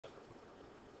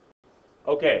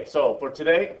Okay, so for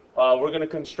today, we're going to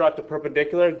construct a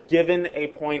perpendicular given a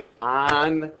point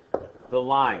on the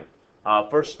line.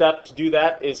 First step to do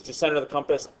that is to center the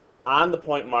compass on the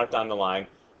point marked on the line,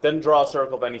 then draw a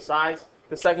circle of any size.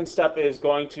 The second step is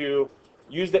going to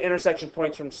use the intersection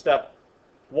points from step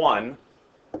 1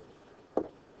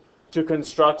 to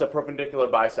construct a perpendicular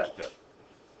bisector.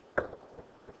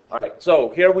 All right, so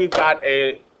here we've got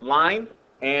a line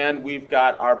and we've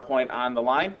got our point on the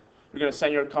line. You're going to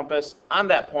send your compass on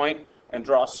that point and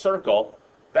draw a circle.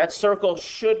 That circle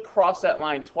should cross that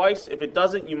line twice. If it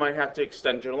doesn't, you might have to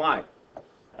extend your line.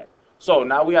 Right. So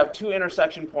now we have two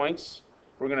intersection points.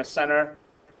 We're going to center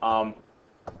on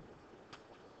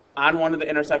one of the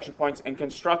intersection points and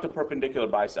construct a perpendicular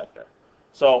bisector.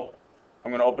 So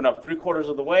I'm going to open up 3/4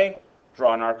 of the way,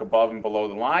 draw an arc above and below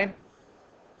the line.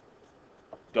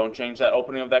 Don't change that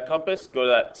opening of that compass. Go to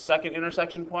that second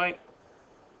intersection point.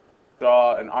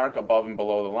 Draw an arc above and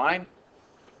below the line.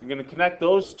 You're going to connect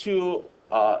those two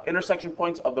intersection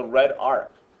points of the red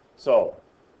arc. So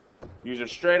use your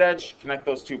straight edge, connect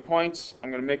those 2 points.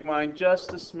 I'm going to make mine just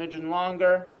a smidgen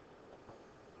longer.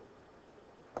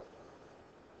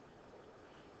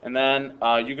 And then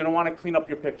you're going to want to clean up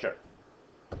your picture.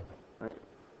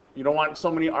 You don't want so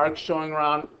many arcs showing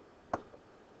around. You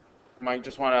might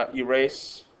just want to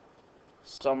erase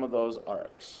some of those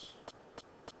arcs.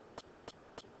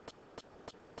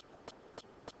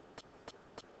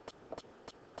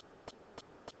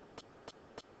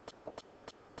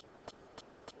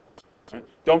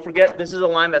 Don't forget, this is a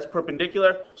line that's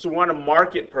perpendicular, so we want to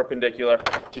mark it perpendicular.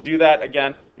 To do that,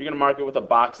 again, you're going to mark it with a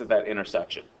box at that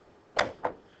intersection.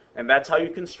 And that's how you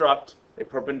construct a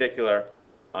perpendicular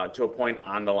to a point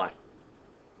on the line.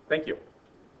 Thank you.